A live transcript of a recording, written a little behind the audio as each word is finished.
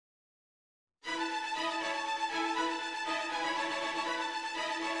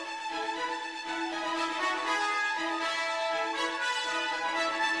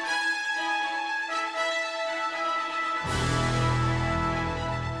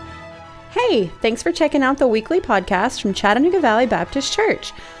Hey, thanks for checking out the weekly podcast from Chattanooga Valley Baptist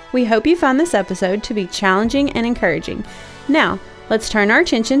Church. We hope you found this episode to be challenging and encouraging. Now, let's turn our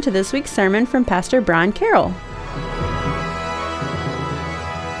attention to this week's sermon from Pastor Brian Carroll.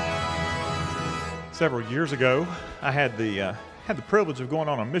 Several years ago, I had the privilege of going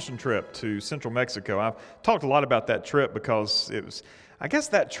on a mission trip to central Mexico. I've talked a lot about that trip because I guess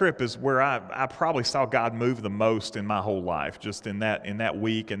that trip is where I probably saw God move the most in my whole life. Just in that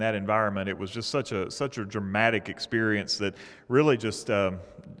week, in that environment, it was just such a dramatic experience that really just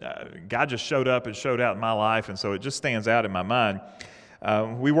God just showed up and showed out in my life, and so it just stands out in my mind.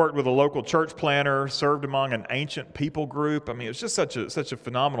 We worked with a local church planter, served among an ancient people group. I mean, it was just such a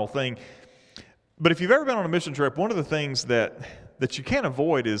phenomenal thing. But if you've ever been on a mission trip, one of the things that you can't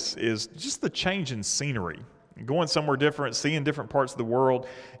avoid is just the change in scenery. Going somewhere different, seeing different parts of the world.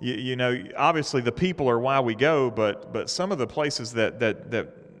 You know, obviously the people are why we go, but some of the places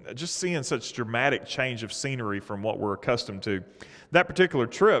that just seeing such dramatic change of scenery from what we're accustomed to. That particular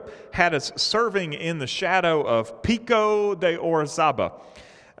trip had us serving in the shadow of Pico de Orizaba.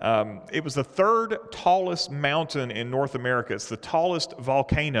 It was the third tallest mountain in North America. It's the tallest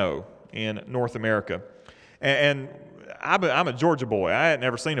volcano in North America. And I'm a Georgia boy. I had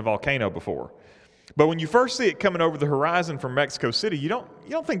never seen a volcano before. But when you first see it coming over the horizon from Mexico City, you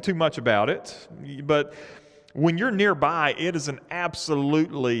don't think too much about it. But when you're nearby, it is an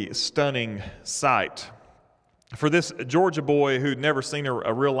absolutely stunning sight. For this Georgia boy who'd never seen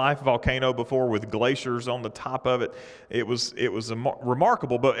a real-life volcano before with glaciers on the top of it, it was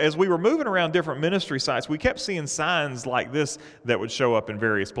remarkable. But as we were moving around different ministry sites, we kept seeing signs like this that would show up in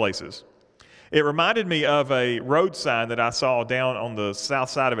various places. It reminded me of a road sign that I saw down on the south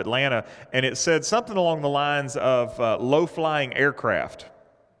side of Atlanta, and it said something along the lines of low-flying aircraft.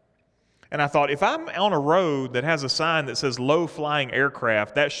 And I thought, if I'm on a road that has a sign that says low-flying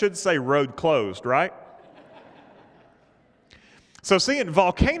aircraft, that should say road closed, right? So seeing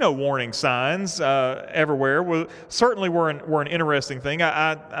volcano warning signs everywhere certainly were an interesting thing.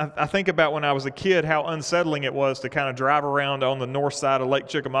 I think about when I was a kid how unsettling it was to kind of drive around on the north side of Lake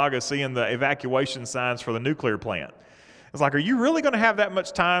Chickamauga seeing the evacuation signs for the nuclear plant. It's like, are you really going to have that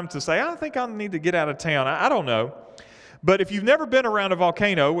much time to say, I think I need to get out of town? I don't know. But if you've never been around a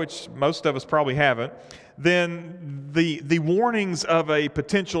volcano, which most of us probably haven't, then the warnings of a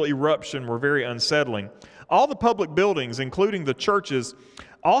potential eruption were very unsettling. All the public buildings, including the churches,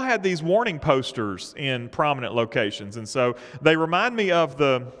 all had these warning posters in prominent locations. And so they remind me of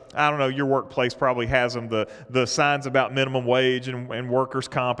your workplace probably has them, the signs about minimum wage and workers'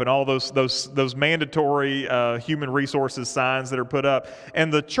 comp and all those mandatory human resources signs that are put up.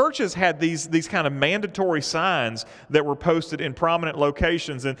 And the churches had these kind of mandatory signs that were posted in prominent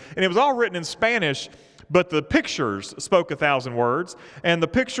locations. And it was all written in Spanish, but the pictures spoke 1,000 words, and the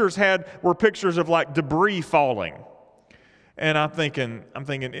pictures were pictures of like debris falling. And I'm thinking,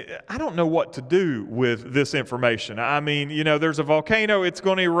 I don't know what to do with this information. I mean, there's a volcano, it's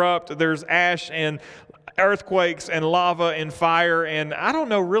going to erupt, there's ash and earthquakes and lava and fire, and I don't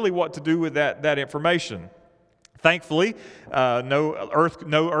know really what to do with that information. Thankfully, no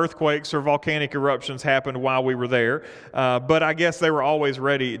earthquakes or volcanic eruptions happened while we were there, but I guess they were always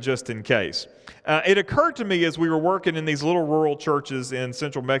ready just in case. It occurred to me as we were working in these little rural churches in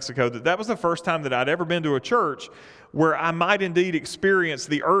central Mexico that was the first time that I'd ever been to a church where I might indeed experience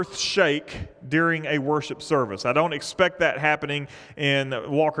the earth shake during a worship service. I don't expect that happening in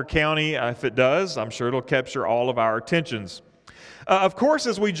Walker County. If it does, I'm sure it'll capture all of our attentions. Of course,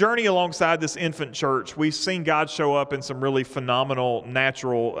 as we journey alongside this infant church, we've seen God show up in some really phenomenal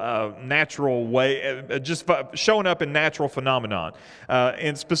natural way, just showing up in natural phenomenon.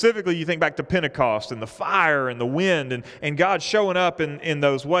 And specifically, you think back to Pentecost and the fire and the wind and God showing up in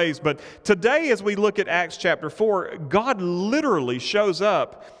those ways. But today, as we look at Acts chapter 4, God literally shows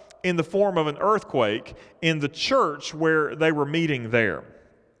up in the form of an earthquake in the church where they were meeting there.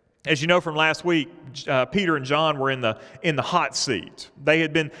 As you know from last week, Peter and John were in the hot seat. They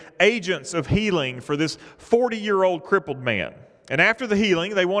had been agents of healing for this 40-year-old crippled man. And after the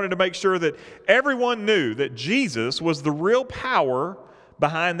healing, they wanted to make sure that everyone knew that Jesus was the real power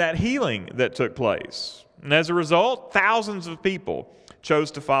behind that healing that took place. And as a result, thousands of people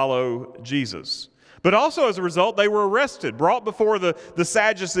chose to follow Jesus. But also as a result, they were arrested, brought before the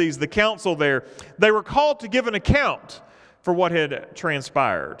Sadducees, the council there. They were called to give an account for what had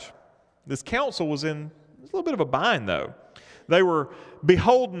transpired. This council was in a little bit of a bind, though. They were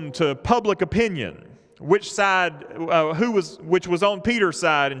beholden to public opinion, which was on Peter's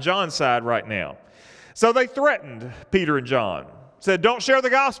side and John's side right now. So they threatened Peter and John, said, "Don't share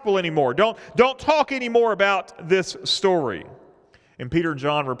the gospel anymore. Don't talk anymore about this story." And Peter and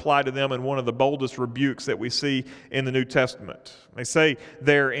John replied to them in one of the boldest rebukes that we see in the New Testament. They say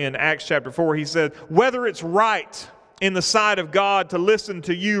there in Acts chapter 4, he said, "Whether it's right in the sight of God to listen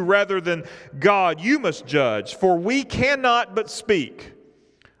to you rather than God, you must judge, for we cannot but speak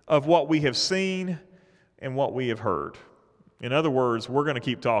of what we have seen and what we have heard." In other words, we're going to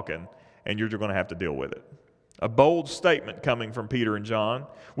keep talking, and you're going to have to deal with it. A bold statement coming from Peter and John,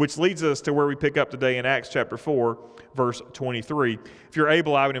 which leads us to where we pick up today in Acts chapter 4, verse 23. If you're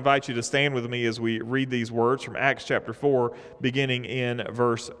able, I would invite you to stand with me as we read these words from Acts chapter 4, beginning in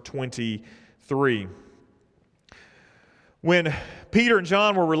verse 23. When Peter and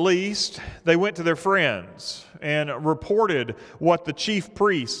John were released, they went to their friends and reported what the chief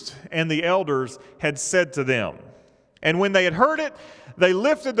priests and the elders had said to them. And when they had heard it, they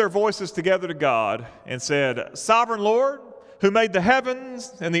lifted their voices together to God and said, "Sovereign Lord, who made the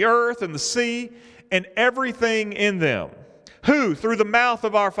heavens and the earth and the sea and everything in them, who, through the mouth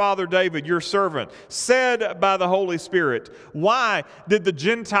of our father David, your servant, said by the Holy Spirit, why did the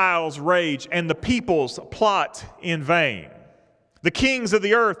Gentiles rage and the peoples plot in vain? The kings of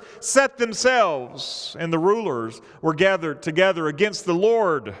the earth set themselves, and the rulers were gathered together against the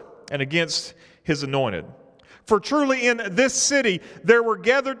Lord and against his anointed. For truly in this city there were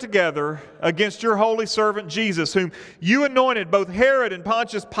gathered together against your holy servant Jesus, whom you anointed, both Herod and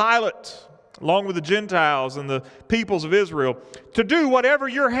Pontius Pilate, along with the Gentiles and the peoples of Israel, to do whatever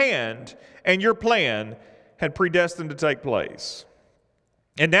your hand and your plan had predestined to take place.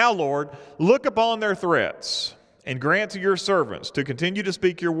 And now, Lord, look upon their threats and grant to your servants to continue to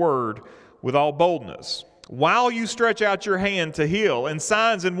speak your word with all boldness, while you stretch out your hand to heal, and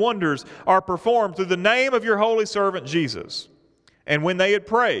signs and wonders are performed through the name of your holy servant Jesus." And when they had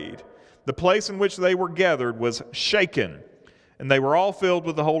prayed, the place in which they were gathered was shaken, and they were all filled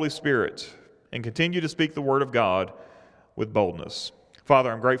with the Holy Spirit, and continued to speak the word of God with boldness.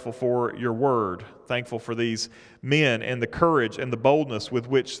 Father, I'm grateful for your word, thankful for these men and the courage and the boldness with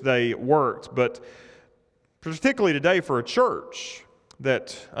which they worked, but particularly today for a church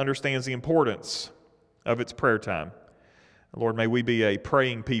that understands the importance of its prayer time. Lord, may we be a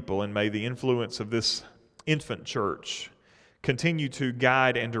praying people, and may the influence of this infant church continue to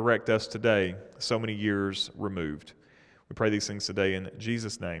guide and direct us today, so many years removed. We pray these things today in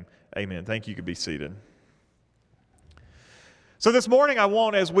Jesus' name. Amen. Thank you. You can be seated. So this morning I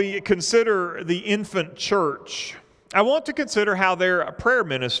want, as we consider the infant church, I want to consider how their prayer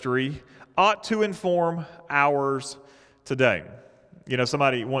ministry ought to inform ours today. You know,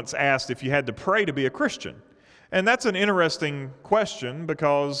 somebody once asked if you had to pray to be a Christian. And that's an interesting question,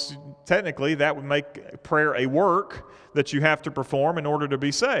 because technically that would make prayer a work that you have to perform in order to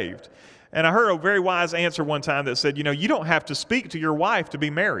be saved. And I heard a very wise answer one time that said, you don't have to speak to your wife to be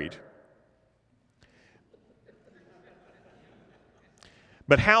married.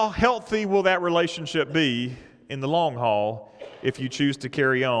 But how healthy will that relationship be in the long haul if you choose to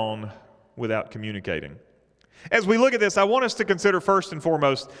carry on without communicating? As we look at this, I want us to consider first and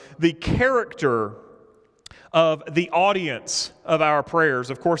foremost the character of the audience of our prayers.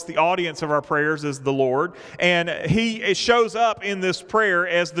 Of course, the audience of our prayers is the Lord, and He shows up in this prayer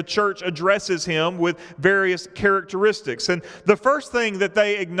as the church addresses Him with various characteristics. And the first thing that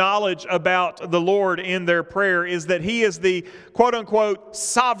they acknowledge about the Lord in their prayer is that He is the quote-unquote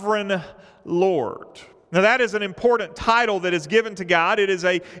sovereign Lord. Now, that is an important title that is given to God. It is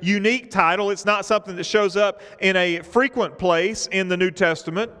a unique title. It's not something that shows up in a frequent place in the New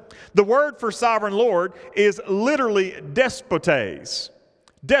Testament. The word for sovereign Lord is literally despotes.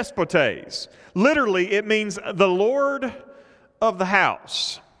 Despotes. Literally, it means the Lord of the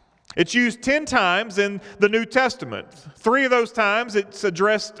house. It's used 10 times in the New Testament. 3 of those times it's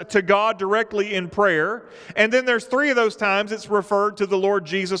addressed to God directly in prayer. And then there's 3 of those times it's referred to the Lord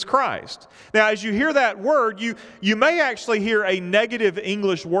Jesus Christ. Now, as you hear that word, you may actually hear a negative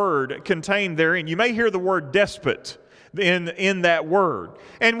English word contained therein. You may hear the word despot in that word.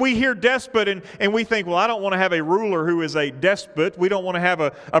 And we hear despot and we think, well, I don't want to have a ruler who is a despot. We don't want to have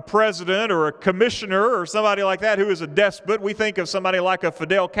a president or a commissioner or somebody like that who is a despot. We think of somebody like a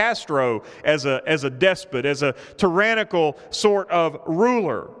Fidel Castro as a despot, as a tyrannical sort of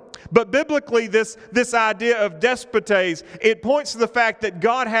ruler. But biblically, this idea of despotes, it points to the fact that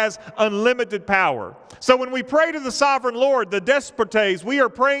God has unlimited power. So when we pray to the sovereign Lord, the despotes, we are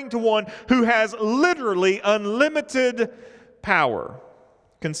praying to one who has literally unlimited power.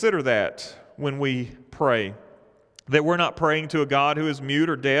 Consider that when we pray. That we're not praying to a God who is mute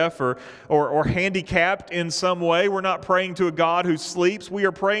or deaf or handicapped in some way. We're not praying to a God who sleeps. We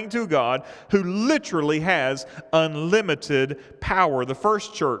are praying to a God who literally has unlimited power. The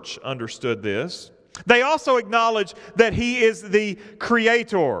first church understood this. They also acknowledge that He is the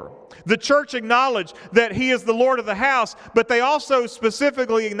Creator. The church acknowledged that He is the Lord of the house, but they also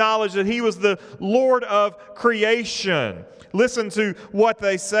specifically acknowledge that He was the Lord of creation. Listen to what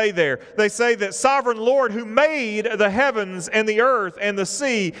they say there. They say that sovereign Lord who made the heavens and the earth and the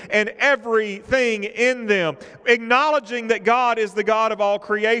sea and everything in them. Acknowledging that God is the God of all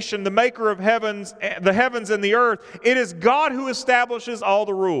creation, the maker of the heavens and the earth. It is God who establishes all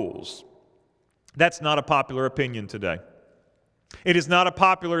the rules. That's not a popular opinion today. It is not a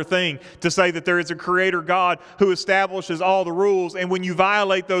popular thing to say that there is a creator God who establishes all the rules, and when you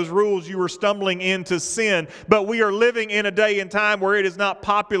violate those rules, you are stumbling into sin. But we are living in a day and time where it is not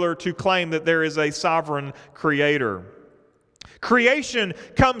popular to claim that there is a sovereign creator. Creation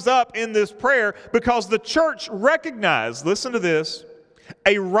comes up in this prayer because the church recognized, listen to this,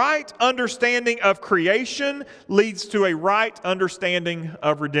 a right understanding of creation leads to a right understanding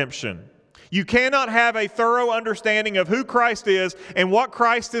of redemption. You cannot have a thorough understanding of who Christ is and what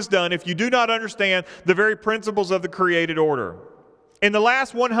Christ has done if you do not understand the very principles of the created order. In the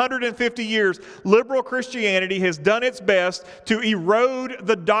last 150 years, liberal Christianity has done its best to erode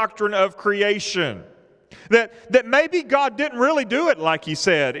the doctrine of creation. That maybe God didn't really do it like He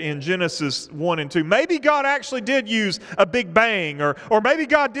said in Genesis 1 and 2. Maybe God actually did use a big bang, or maybe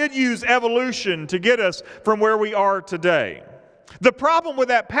God did use evolution to get us from where we are today. The problem with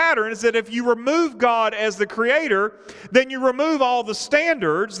that pattern is that if you remove God as the creator, then you remove all the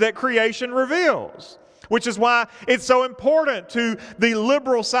standards that creation reveals. Which is why it's so important to the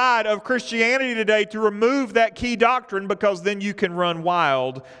liberal side of Christianity today to remove that key doctrine, because then you can run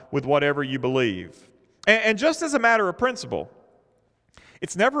wild with whatever you believe. And just as a matter of principle,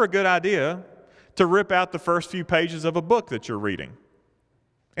 it's never a good idea to rip out the first few pages of a book that you're reading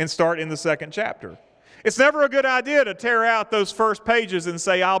and start in the second chapter. It's never a good idea to tear out those first pages and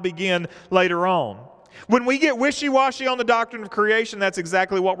say, I'll begin later on. When we get wishy-washy on the doctrine of creation, that's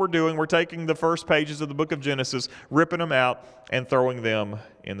exactly what we're doing. We're taking the first pages of the book of Genesis, ripping them out, and throwing them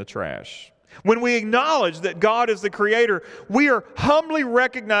in the trash. When we acknowledge that God is the creator, we are humbly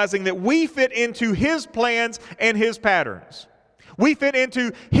recognizing that we fit into His plans and His patterns. We fit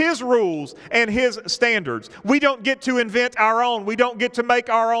into His rules and His standards. We don't get to invent our own. We don't get to make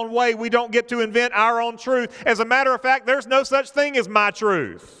our own way. We don't get to invent our own truth. As a matter of fact, there's no such thing as my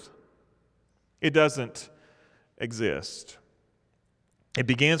truth. It doesn't exist. It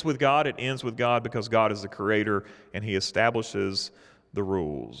begins with God, it ends with God, because God is the creator and He establishes the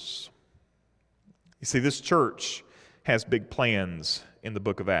rules. You see, this church has big plans in the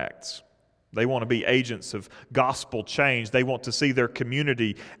book of Acts. They want to be agents of gospel change. They want to see their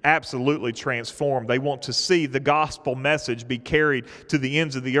community absolutely transformed. They want to see the gospel message be carried to the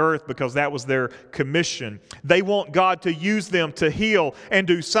ends of the earth, because that was their commission. They want God to use them to heal and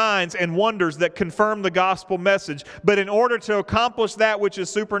do signs and wonders that confirm the gospel message. But in order to accomplish that which is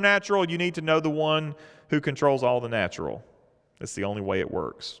supernatural, you need to know the one who controls all the natural. That's the only way it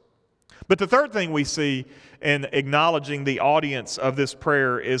works. But the third thing we see in acknowledging the audience of this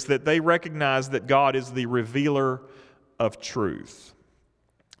prayer is that they recognize that God is the revealer of truth.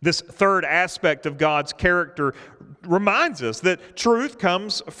 This third aspect of God's character reminds us that truth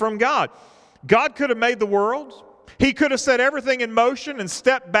comes from God. God could have made the world. He could have set everything in motion and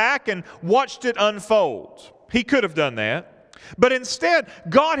stepped back and watched it unfold. He could have done that. But instead,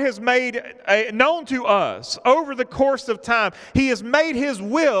 God has made known to us over the course of time. He has made His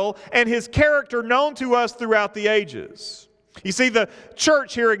will and His character known to us throughout the ages. You see, the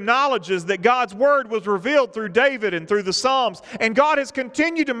church here acknowledges that God's word was revealed through David and through the Psalms, and God has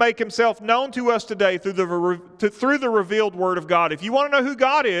continued to make Himself known to us today through the revealed word of God. If you want to know who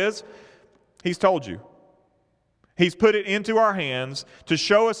God is, He's told you. He's put it into our hands to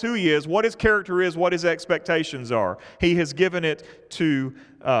show us who He is, what His character is, what His expectations are. He has given it to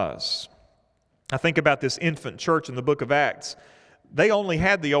us. I think about this infant church in the book of Acts. They only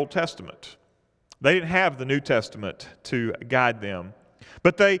had the Old Testament. They didn't have the New Testament to guide them.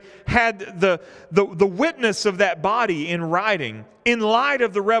 But they had the witness of that body in writing in light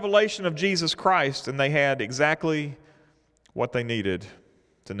of the revelation of Jesus Christ, and they had exactly what they needed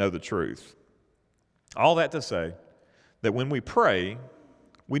to know the truth. All that to say that when we pray,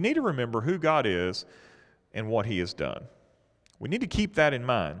 we need to remember who God is and what He has done. We need to keep that in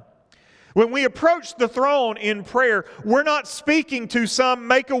mind. When we approach the throne in prayer, we're not speaking to some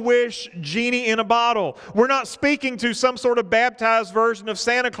make-a-wish genie in a bottle. We're not speaking to some sort of baptized version of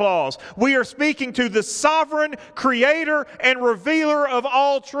Santa Claus. We are speaking to the sovereign creator and revealer of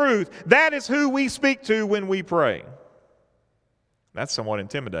all truth. That is who we speak to when we pray. That's somewhat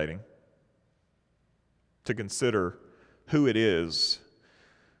intimidating, to consider who it is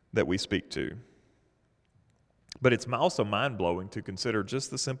that we speak to. But it's also mind-blowing to consider just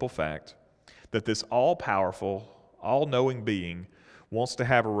the simple fact that this all-powerful, all-knowing being wants to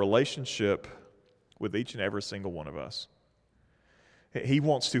have a relationship with each and every single one of us. He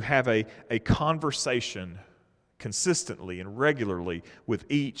wants to have a conversation consistently and regularly with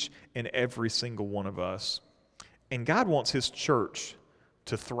each and every single one of us. And God wants His church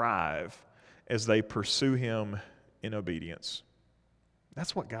to thrive as they pursue Him in obedience.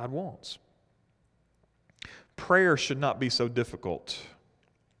 That's what God wants. Prayer should not be so difficult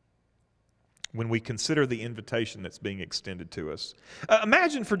when we consider the invitation that's being extended to us.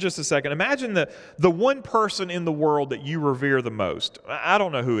 Imagine for just a second, imagine the one person in the world that you revere the most. I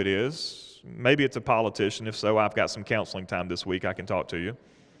don't know who it is. Maybe it's a politician. If so, I've got some counseling time this week. I can talk to you.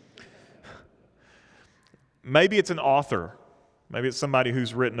 Maybe it's an author. Maybe it's somebody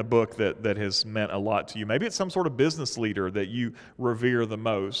who's written a book that has meant a lot to you. Maybe it's some sort of business leader that you revere the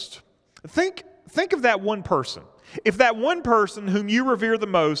most. Think of that one person. If that one person whom you revere the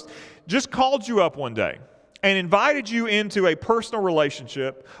most just called you up one day and invited you into a personal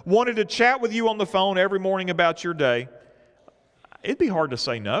relationship, wanted to chat with you on the phone every morning about your day, it'd be hard to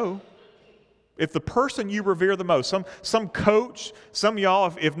say no. If the person you revere the most, some coach, some of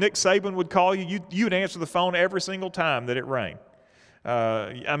y'all, if Nick Saban would call you, you'd answer the phone every single time that it rang.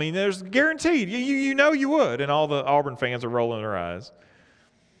 There's guaranteed. You know you would, and all the Auburn fans are rolling their eyes.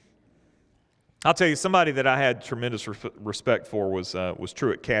 I'll tell you, somebody that I had tremendous respect for was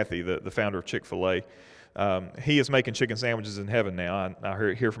Truett Cathy, the founder of Chick-fil-A. He is making chicken sandwiches in heaven now.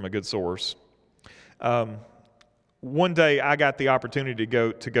 I hear from a good source. One day, I got the opportunity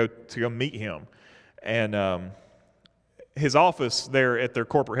to go meet him, and his office there at their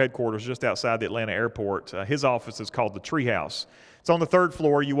corporate headquarters, just outside the Atlanta airport. His office is called the Treehouse. It's on the third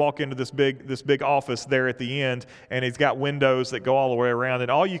floor. You walk into this big office there at the end, and it's got windows that go all the way around, and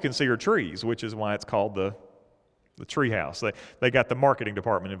all you can see are trees, which is why it's called the Treehouse. They got the marketing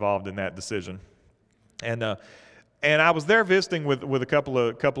department involved in that decision, and I was there visiting with a couple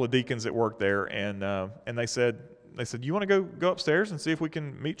of deacons that worked there, and they said, you want to go upstairs and see if we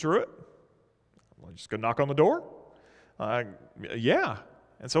can meet Truett? Well, just go knock on the door. Yeah.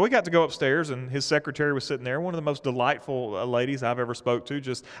 And so we got to go upstairs, and his secretary was sitting there, one of the most delightful ladies I've ever spoke to.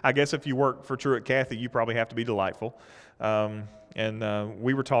 Just, I guess if you work for Truett Cathy, you probably have to be delightful.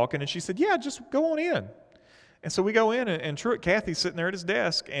 We were talking, and she said, yeah, just go on in. And so we go in, and Truett Cathy's sitting there at his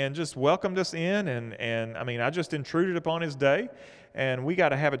desk and just welcomed us in, and I just intruded upon his day, and we got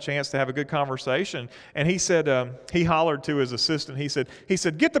to have a chance to have a good conversation. And he said, he hollered to his assistant, he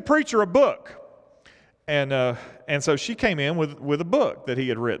said, get the preacher a book. And so she came in with a book that he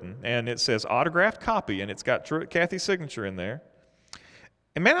had written, and it says autographed copy, and it's got Truett Cathy's signature in there.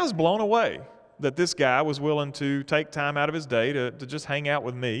 And man, I was blown away that this guy was willing to take time out of his day to just hang out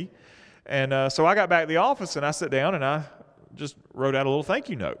with me. And so I got back to the office, and I sat down, and I just wrote out a little thank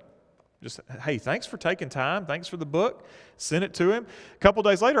you note. Just, hey, thanks for taking time. Thanks for the book. Sent it to him. A couple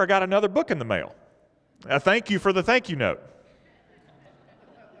days later, I got another book in the mail. A thank you for the thank you note.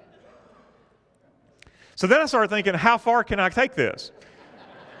 So then I started thinking, how far can I take this?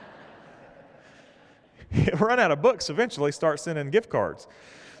 Run out of books eventually, start sending gift cards.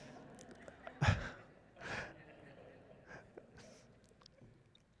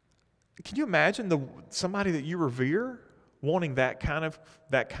 Can you imagine somebody that you revere wanting that kind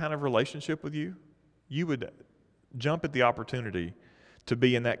of relationship with you? You would jump at the opportunity to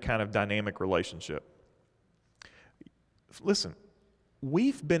be in that kind of dynamic relationship. Listen,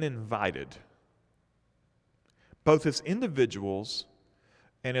 we've been invited, both as individuals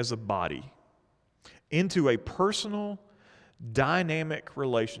and as a body, into a personal, dynamic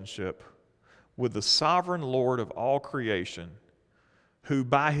relationship with the sovereign Lord of all creation, who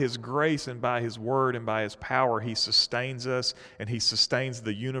by His grace and by His word and by His power, He sustains us and He sustains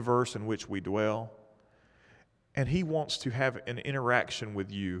the universe in which we dwell. And He wants to have an interaction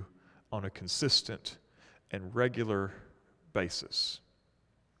with you on a consistent and regular basis.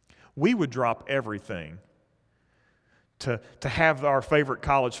 We would drop everything to have our favorite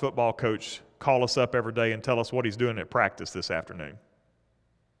college football coach call us up every day and tell us what he's doing at practice this afternoon.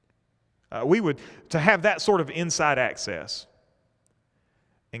 To have that sort of inside access.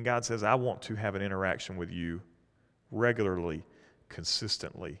 And God says, I want to have an interaction with you regularly,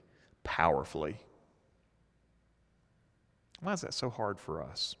 consistently, powerfully. Why is that so hard for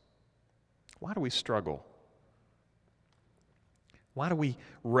us? Why do we struggle? Why do we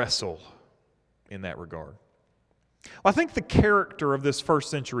wrestle in that regard? Well, I think the character of this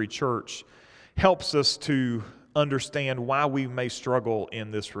first century church helps us to understand why we may struggle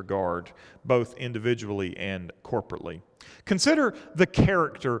in this regard, both individually and corporately. Consider the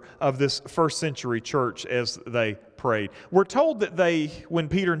character of this first century church as they prayed. We're told that when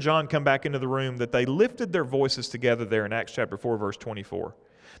Peter and John come back into the room, that they lifted their voices together there in Acts chapter 4, verse 24.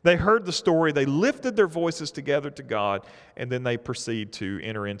 They heard the story, they lifted their voices together to God, and then they proceed to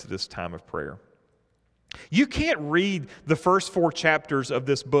enter into this time of prayer. You can't read the first 4 chapters of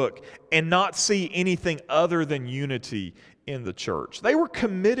this book and not see anything other than unity in the church. They were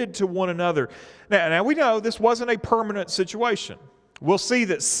committed to one another. Now we know this wasn't a permanent situation. We'll see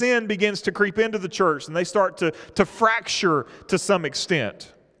that sin begins to creep into the church and they start to fracture to some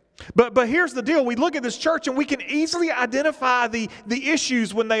extent. But here's the deal. We look at this church and we can easily identify the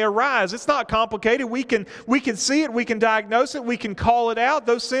issues when they arise. It's not complicated. We can see it. We can diagnose it. We can call it out.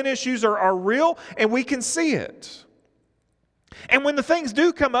 Those sin issues are real and we can see it. And when the things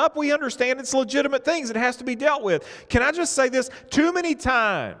do come up, we understand it's legitimate things. It has to be dealt with. Can I just say this? Too many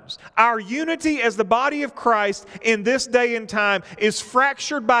times, our unity as the body of Christ in this day and time is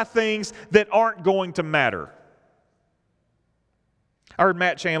fractured by things that aren't going to matter. I heard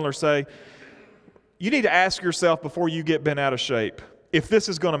Matt Chandler say, you need to ask yourself before you get bent out of shape if this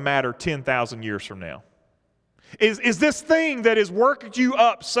is going to matter 10,000 years from now. Is this thing that has worked you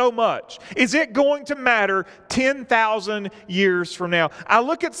up so much, is it going to matter 10,000 years from now? I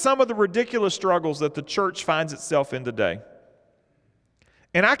look at some of the ridiculous struggles that the church finds itself in today.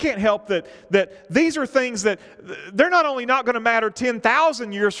 And I can't help that these are things that they're not only not going to matter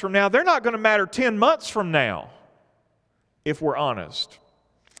 10,000 years from now, they're not going to matter 10 months from now, if we're honest.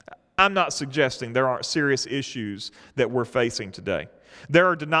 I'm not suggesting there aren't serious issues that we're facing today. There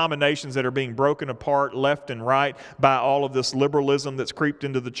are denominations that are being broken apart left and right by all of this liberalism that's creeped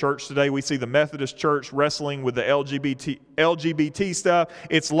into the church today. We see the Methodist Church wrestling with the LGBT stuff.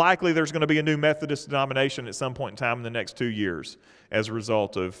 It's likely there's going to be a new Methodist denomination at some point in time in the next 2 years as a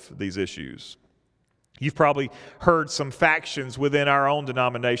result of these issues. You've probably heard some factions within our own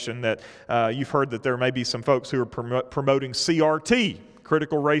denomination that you've heard that there may be some folks who are promoting CRT,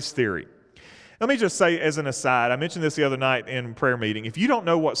 critical race theory. Let me just say as an aside, I mentioned this the other night in prayer meeting. If you don't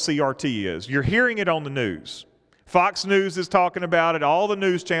know what CRT is, you're hearing it on the news. Fox News is talking about it. All the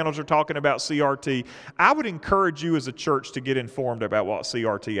news channels are talking about CRT. I would encourage you as a church to get informed about what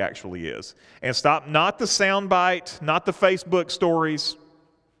CRT actually is. And stop, not the soundbite, not the Facebook stories,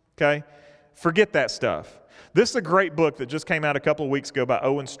 okay? Forget that stuff. This is a great book that just came out a couple of weeks ago by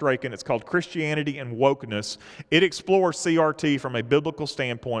Owen Strachan. It's called Christianity and Wokeness. It explores CRT from a biblical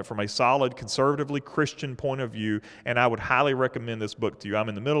standpoint, from a solid, conservatively Christian point of view, and I would highly recommend this book to you. I'm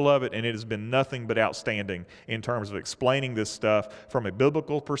in the middle of it, and it has been nothing but outstanding in terms of explaining this stuff from a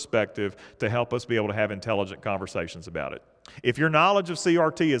biblical perspective to help us be able to have intelligent conversations about it. If your knowledge of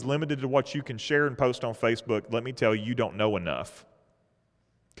CRT is limited to what you can share and post on Facebook, let me tell you, you don't know enough.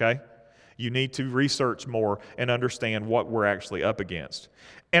 Okay? You need to research more and understand what we're actually up against.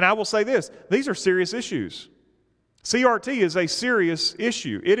 And I will say this, these are serious issues. CRT is a serious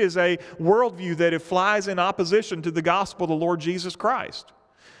issue. It is a worldview that it flies in opposition to the gospel of the Lord Jesus Christ.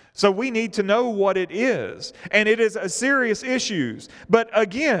 So we need to know what it is. And it is a serious issue. But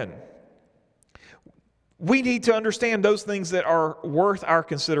again, we need to understand those things that are worth our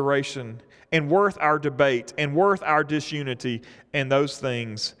consideration and worth our debate and worth our disunity, and those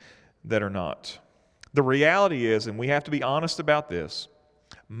things that are not. The reality is, and we have to be honest about this,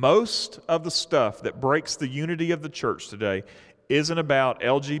 most of the stuff that breaks the unity of the church today isn't about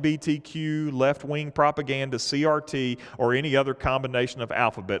LGBTQ, left-wing propaganda, CRT, or any other combination of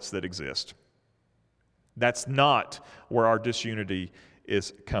alphabets that exist. That's not where our disunity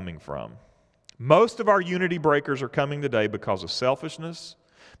is coming from. Most of our unity breakers are coming today because of selfishness,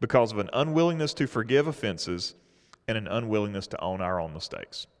 because of an unwillingness to forgive offenses, and an unwillingness to own our own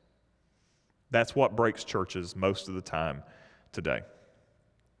mistakes. That's what breaks churches most of the time today.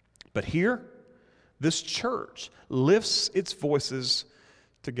 But here, this church lifts its voices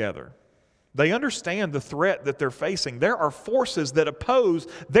together. They understand the threat that they're facing. There are forces that oppose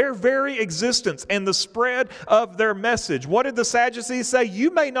their very existence and the spread of their message. What did the Sadducees say?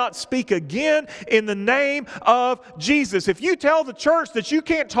 You may not speak again in the name of Jesus. If you tell the church that you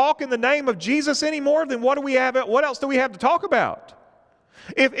can't talk in the name of Jesus anymore, then what else do we have to talk about?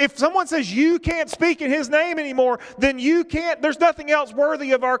 If someone says you can't speak in His name anymore, then there's nothing else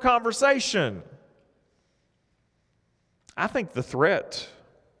worthy of our conversation. I think the threat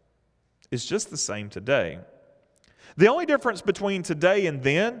is just the same today. The only difference between today and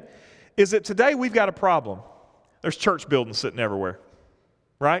then is that today we've got a problem. There's church buildings sitting everywhere,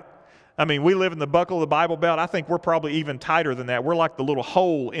 right? I mean, we live in the buckle of the Bible Belt. I think we're probably even tighter than that. We're like the little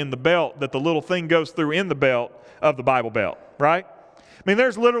hole in the belt that the little thing goes through in the belt of the Bible Belt, right? I mean,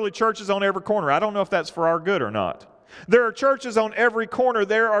 there's literally churches on every corner. I don't know if that's for our good or not. There are churches on every corner.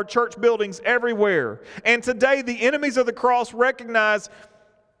 There are church buildings everywhere. And today, the enemies of the cross recognize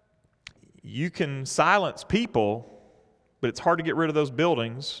you can silence people, but it's hard to get rid of those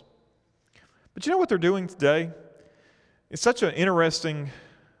buildings. But you know what they're doing today? It's such an interesting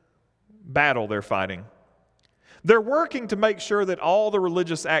battle they're fighting. They're working to make sure that all the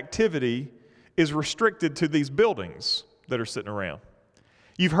religious activity is restricted to these buildings that are sitting around.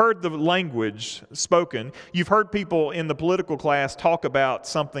 You've heard the language spoken. You've heard people in the political class talk about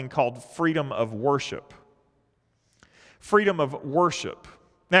something called freedom of worship. Freedom of worship.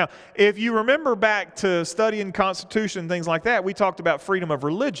 Now, if you remember back to studying Constitution and things like that, we talked about freedom of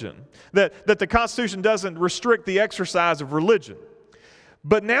religion, that the Constitution doesn't restrict the exercise of religion.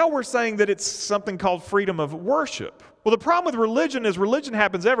 But now we're saying that it's something called freedom of worship. Well, the problem with religion is religion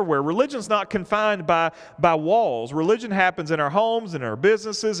happens everywhere. Religion's not confined by walls. Religion happens in our homes, in our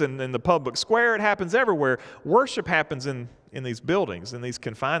businesses, and in the public square. It happens everywhere. Worship happens in these buildings, in these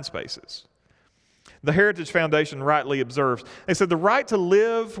confined spaces. The Heritage Foundation rightly observes, they said, the right to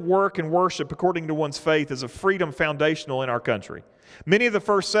live, work, and worship according to one's faith is a freedom foundational in our country. Many of the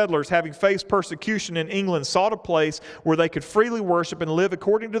first settlers, having faced persecution in England, sought a place where they could freely worship and live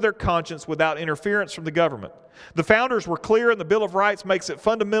according to their conscience without interference from the government. The founders were clear, and the Bill of Rights makes it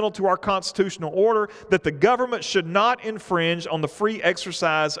fundamental to our constitutional order that the government should not infringe on the free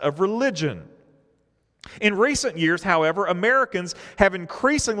exercise of religion. In recent years, however, Americans have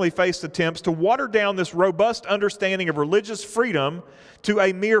increasingly faced attempts to water down this robust understanding of religious freedom to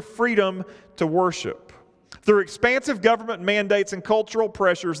a mere freedom to worship. Through expansive government mandates and cultural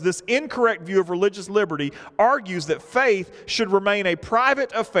pressures, this incorrect view of religious liberty argues that faith should remain a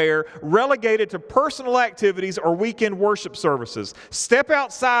private affair relegated to personal activities or weekend worship services. Step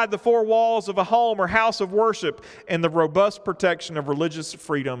outside the four walls of a home or house of worship, and the robust protection of religious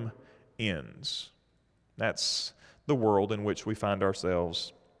freedom ends. That's the world in which we find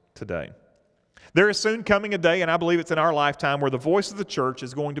ourselves today. There is soon coming a day, and I believe it's in our lifetime, where the voice of the church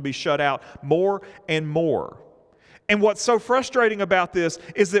is going to be shut out more and more. And what's so frustrating about this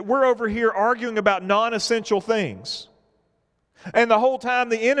is that we're over here arguing about non-essential things. And the whole time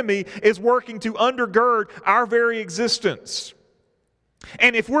the enemy is working to undergird our very existence.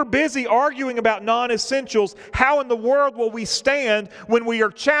 And if we're busy arguing about non-essentials, how in the world will we stand when we are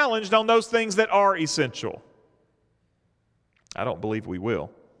challenged on those things that are essential? I don't believe we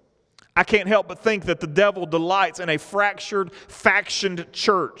will. I can't help but think that the devil delights in a fractured, factioned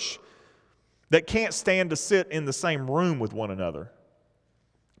church that can't stand to sit in the same room with one another,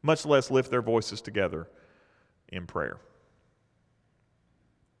 much less lift their voices together in prayer.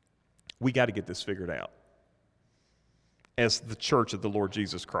 We got to get this figured out as the church of the Lord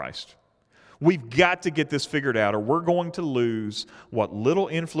Jesus Christ. We've got to get this figured out, or we're going to lose what little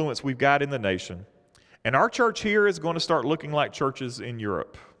influence we've got in the nation. And our church here is going to start looking like churches in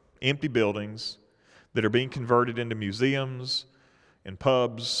Europe. Empty buildings that are being converted into museums and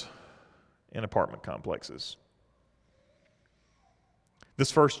pubs and apartment complexes.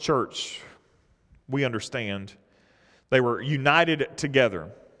 This first church, we understand, they were united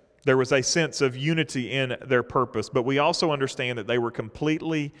together. There was a sense of unity in their purpose, but we also understand that they were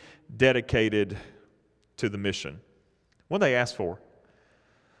completely dedicated to the mission. What did they ask for?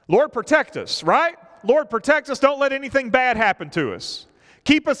 Lord, protect us, right? Lord, protect us. Don't let anything bad happen to us.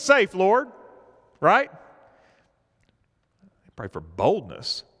 Keep us safe, Lord, right? Pray for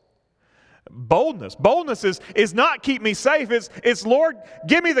boldness. Boldness is not keep me safe. It's Lord,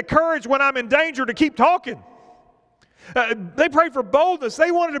 give me the courage when I'm in danger to keep talking. They prayed for boldness.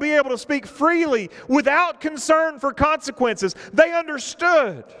 They wanted to be able to speak freely without concern for consequences. They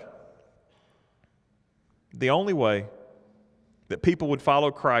understood the only way that people would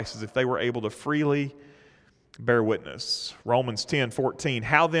follow Christ is if they were able to freely bear witness. Romans 10:14.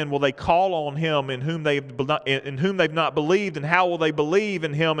 How then will they call on him in whom they've not believed? And how will they believe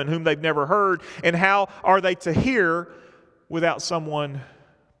in him in whom they've never heard? And how are they to hear without someone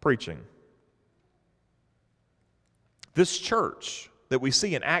preaching? This church that we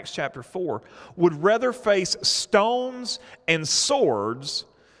see in Acts chapter 4 would rather face stones and swords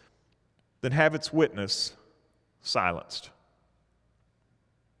than have its witness silenced.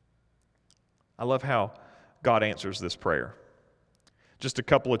 I love how God answers this prayer. Just a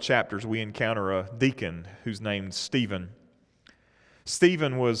couple of chapters, we encounter a deacon who's named Stephen.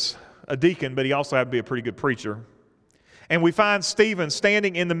 Stephen was a deacon, but he also had to be a pretty good preacher. And we find Stephen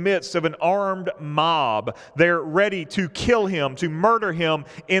standing in the midst of an armed mob. They're ready to kill him, to murder him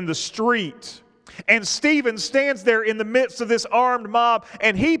in the street. And Stephen stands there in the midst of this armed mob,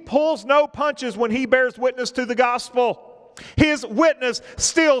 and he pulls no punches when he bears witness to the gospel. His witness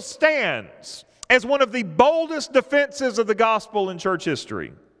still stands. as one of the boldest defenses of the gospel in church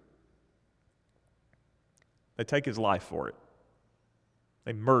history. They take his life for it.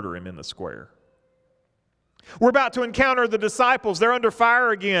 They murder him in the square. We're about to encounter the disciples. They're under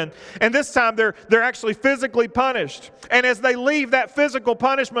fire again. And this time they're actually physically punished. And as they leave that physical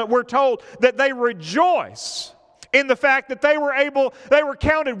punishment, we're told that they rejoice in the fact that they were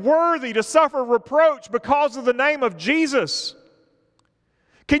counted worthy to suffer reproach because of the name of Jesus.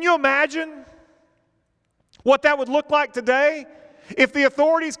 Can you imagine what that would look like today? If the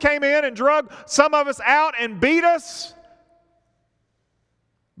authorities came in and drug some of us out and beat us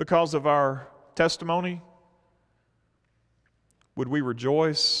because of our testimony, would we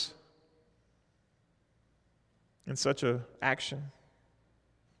rejoice in such an action?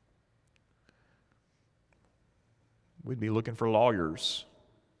 We'd be looking for lawyers,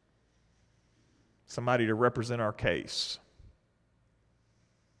 somebody to represent our case.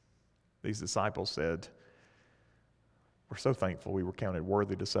 These disciples said, "We're so thankful we were counted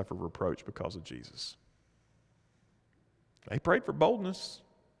worthy to suffer reproach because of Jesus." They prayed for boldness.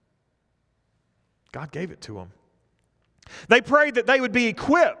 God gave it to them. They prayed that they would be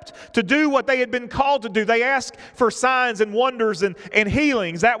equipped to do what they had been called to do. They asked for signs and wonders and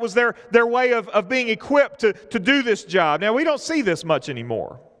healings. That was their way of being equipped to do this job. Now, we don't see this much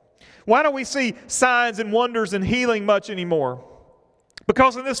anymore. Why don't we see signs and wonders and healing much anymore?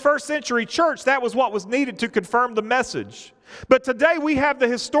 Because in this first century church, that was what was needed to confirm the message. But today we have the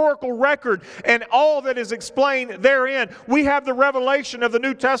historical record and all that is explained therein. We have the revelation of the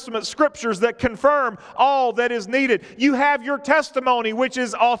New Testament scriptures that confirm all that is needed. You have your testimony, which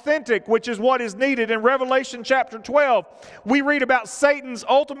is authentic, which is what is needed. In Revelation chapter 12, we read about Satan's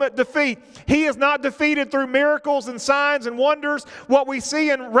ultimate defeat. He is not defeated through miracles and signs and wonders. What we see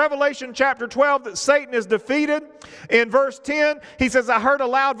in Revelation chapter 12, that Satan is defeated. In verse 10, he says, "I heard a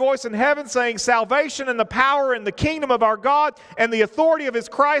loud voice in heaven saying, 'Salvation and the power and the kingdom of our God and the authority of his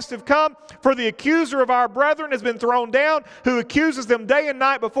Christ have come, for the accuser of our brethren has been thrown down, who accuses them day and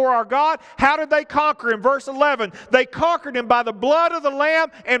night before our God.'" How did they conquer him? Verse 11, they conquered him by the blood of the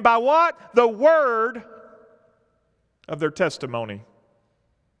Lamb and by what? The word of their testimony.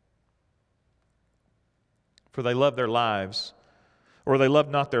 For they loved their lives, or they loved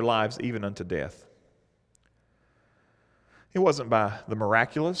not their lives even unto death. It wasn't by the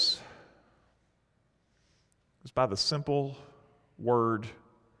miraculous. It was by the simple word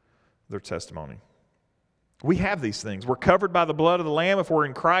of their testimony. We have these things. We're covered by the blood of the Lamb. If we're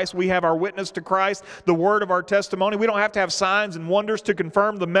in Christ, we have our witness to Christ, the word of our testimony. We don't have to have signs and wonders to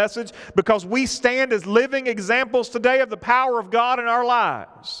confirm the message, because we stand as living examples today of the power of God in our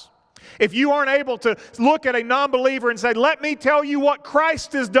lives. If you aren't able to look at a non-believer and say, "Let me tell you what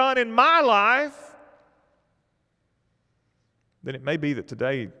Christ has done in my life," then it may be that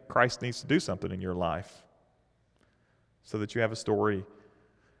today Christ needs to do something in your life so that you have a story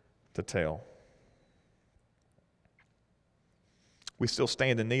to tell. We still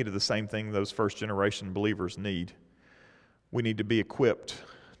stand in need of the same thing those first generation believers need. We need to be equipped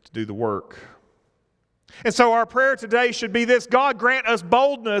to do the work. And so our prayer today should be this: God, grant us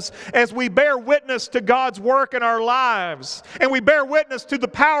boldness as we bear witness to God's work in our lives, and we bear witness to the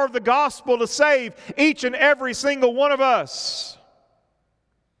power of the gospel to save each and every single one of us.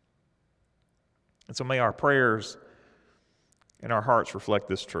 And so may our prayers and our hearts reflect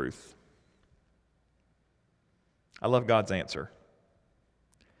this truth. I love God's answer.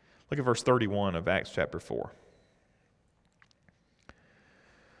 Look at verse 31 of Acts chapter 4.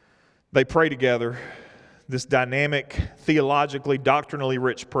 They pray together this dynamic, theologically, doctrinally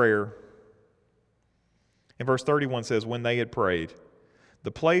rich prayer. And verse 31 says, "When they had prayed,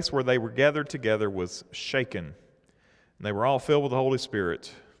 the place where they were gathered together was shaken, and they were all filled with the Holy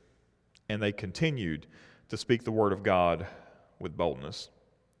Spirit, and they continued to speak the word of God with boldness."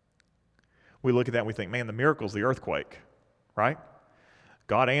 We look at that and we think, man, the miracle's the earthquake, right?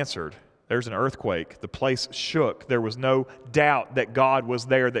 God answered. There's an earthquake. The place shook. There was no doubt that God was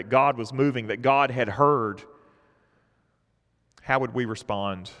there, that God was moving, that God had heard. How would we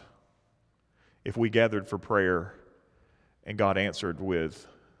respond if we gathered for prayer and God answered with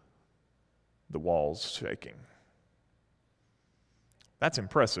the walls shaking? That's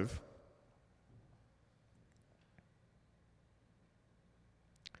impressive.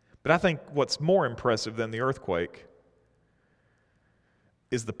 But I think what's more impressive than the earthquake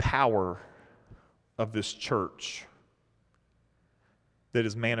is the power of this church that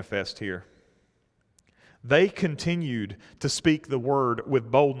is manifest here. They continued to speak the word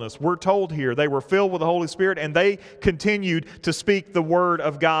with boldness. We're told here they were filled with the Holy Spirit and they continued to speak the word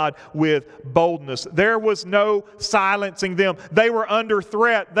of God with boldness. There was no silencing them. They were under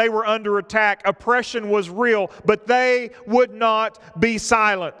threat. They were under attack. Oppression was real, but they would not be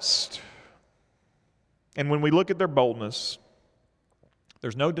silenced. And when we look at their boldness,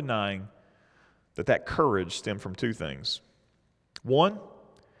 there's no denying that courage stemmed from two things. One,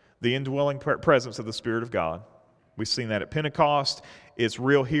 the indwelling presence of the Spirit of God. We've seen that at Pentecost. It's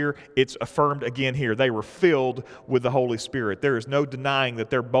real here. It's affirmed again here. They were filled with the Holy Spirit. There is no denying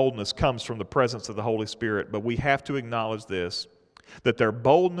that their boldness comes from the presence of the Holy Spirit. But we have to acknowledge this, that their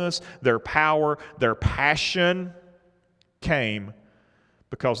boldness, their power, their passion came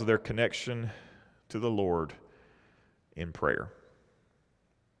because of their connection to the Lord in prayer.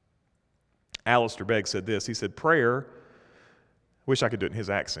 Alistair Begg said this. He said, prayer, wish I could do it in his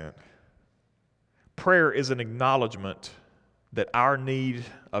accent. Prayer is an acknowledgement that our need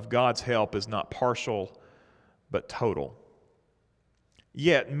of God's help is not partial but total.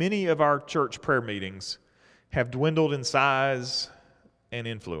 Yet many of our church prayer meetings have dwindled in size and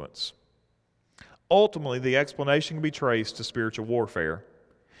influence. Ultimately, the explanation can be traced to spiritual warfare.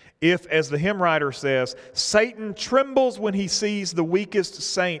 If, as the hymn writer says, Satan trembles when he sees the weakest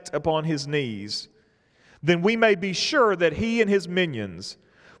saint upon his knees, then we may be sure that he and his minions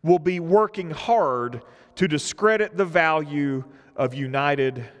will be working hard to discredit the value of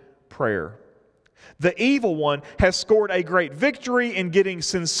united prayer. The evil one has scored a great victory in getting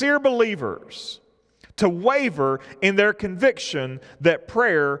sincere believers to waver in their conviction that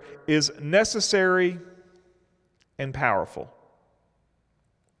prayer is necessary and powerful.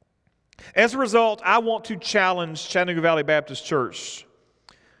 As a result, I want to challenge Chattanooga Valley Baptist Church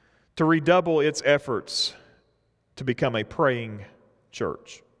to redouble its efforts to become a praying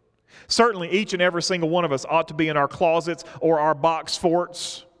church. Certainly, each and every single one of us ought to be in our closets or our box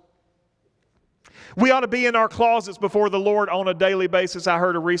forts. We ought to be in our closets before the Lord on a daily basis. I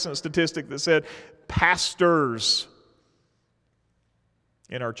heard a recent statistic that said pastors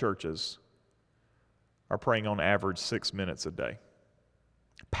in our churches are praying on average 6 minutes a day.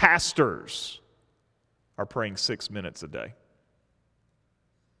 Pastors are praying 6 minutes a day.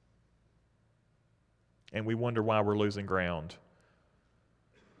 And we wonder why we're losing ground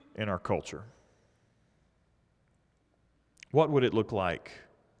in our culture. What would it look like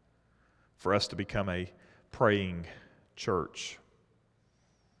for us to become a praying church?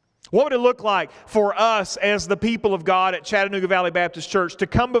 What would it look like for us as the people of God at Chattanooga Valley Baptist Church to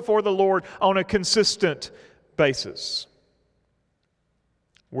come before the Lord on a consistent basis?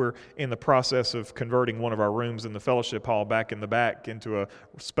 We're in the process of converting one of our rooms in the fellowship hall back in the back into a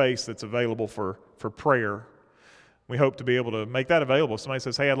space that's available for prayer. We hope to be able to make that available. If somebody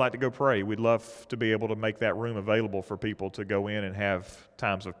says, hey, I'd like to go pray, we'd love to be able to make that room available for people to go in and have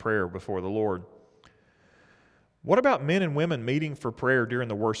times of prayer before the Lord. What about men and women meeting for prayer during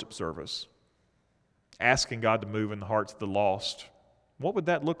the worship service? Asking God to move in the hearts of the lost. What would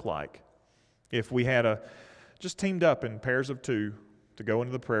that look like if we had just teamed up in pairs of two to go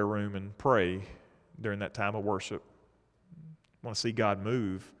into the prayer room and pray during that time of worship? I want to see God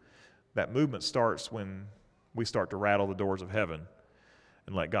move. That movement starts when we start to rattle the doors of heaven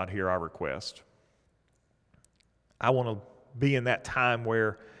and let God hear our request. I want to be in that time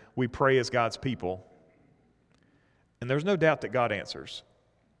where we pray as God's people, and there's no doubt that God answers.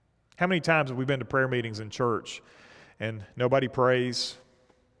 How many times have we been to prayer meetings in church and nobody prays?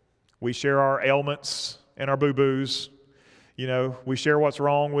 We share our ailments and our boo-boos. You know, we share what's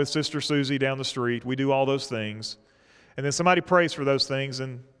wrong with Sister Susie down the street. We do all those things. And then somebody prays for those things,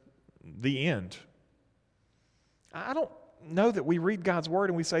 and the end. I don't know that we read God's Word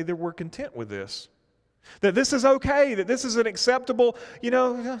and we say that we're content with this. That this is okay, that this is an acceptable,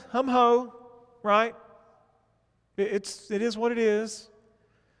 hum-ho, right? It is what it is.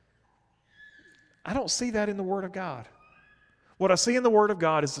 I don't see that in the Word of God. What I see in the Word of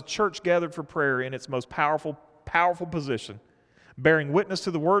God is the church gathered for prayer in its most powerful position, bearing witness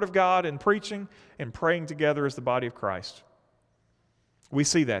to the Word of God and preaching and praying together as the body of Christ. We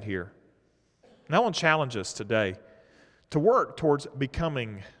see that here. And I want to challenge us today to work towards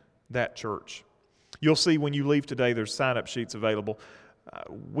becoming that church. You'll see when you leave today, there's sign-up sheets available.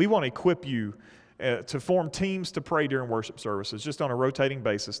 We want to equip you to form teams to pray during worship services, just on a rotating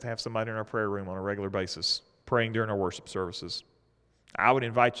basis, to have somebody in our prayer room on a regular basis praying during our worship services. I would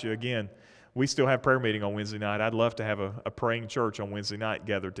invite you again. We still have prayer meeting on Wednesday night. I'd love to have a praying church on Wednesday night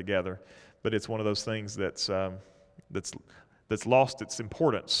gathered together, but it's one of those things that's lost its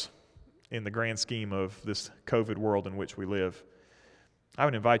importance in the grand scheme of this COVID world in which we live. I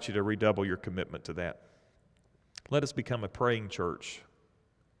would invite you to redouble your commitment to that. Let us become a praying church,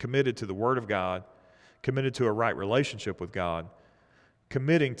 committed to the Word of God, committed to a right relationship with God,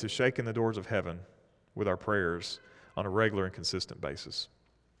 committing to shaking the doors of heaven with our prayers on a regular and consistent basis.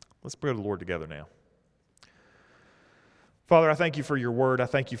 Let's pray to the Lord together now. Father, I thank you for your word. I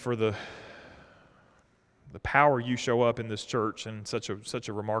thank you for the power you show up in this church in such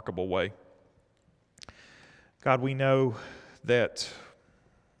a remarkable way. God, we know that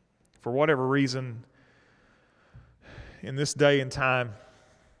for whatever reason, in this day and time,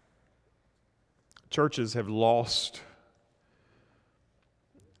 churches have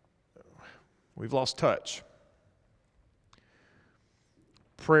we've lost touch.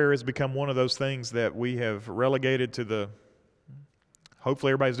 Prayer has become one of those things that we have relegated to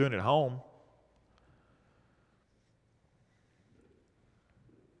hopefully everybody's doing it at home.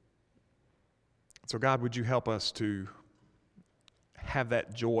 So God, would you help us to have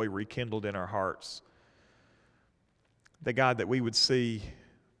that joy rekindled in our hearts? That God, that we would see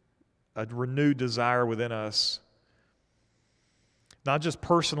a renewed desire within us, not just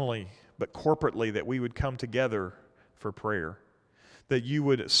personally, but corporately, that we would come together for prayer. That you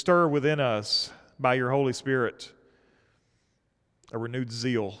would stir within us by your Holy Spirit a renewed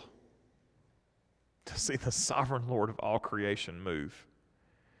zeal to see the sovereign Lord of all creation move.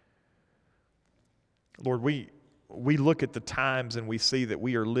 Lord, we look at the times and we see that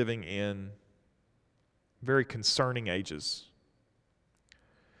we are living in very concerning ages.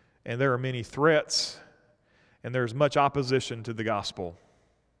 And there are many threats, and there's much opposition to the gospel.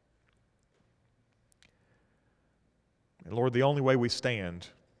 And Lord, the only way we stand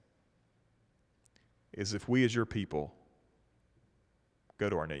is if we as your people go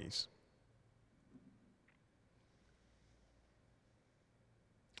to our knees.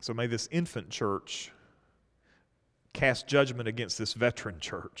 So may this infant church cast judgment against this veteran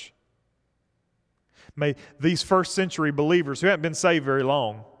church. May these first century believers who haven't been saved very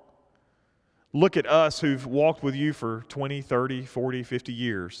long look at us who've walked with you for 20, 30, 40, 50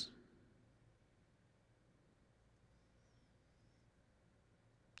 years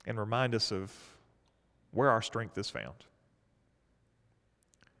and remind us of where our strength is found.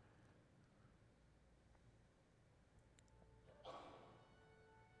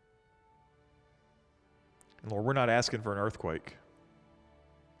 And Lord, we're not asking for an earthquake,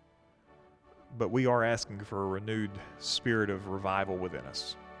 but we are asking for a renewed spirit of revival within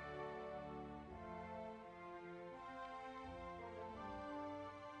us.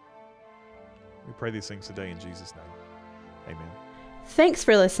 We pray these things today in Jesus' name. Amen. Thanks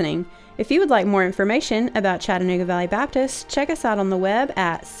for listening. If you would like more information about Chattanooga Valley Baptist, check us out on the web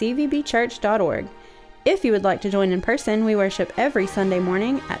at cvbchurch.org. If you would like to join in person, we worship every Sunday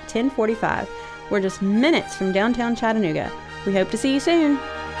morning at 10:45. We're just minutes from downtown Chattanooga. We hope to see you soon.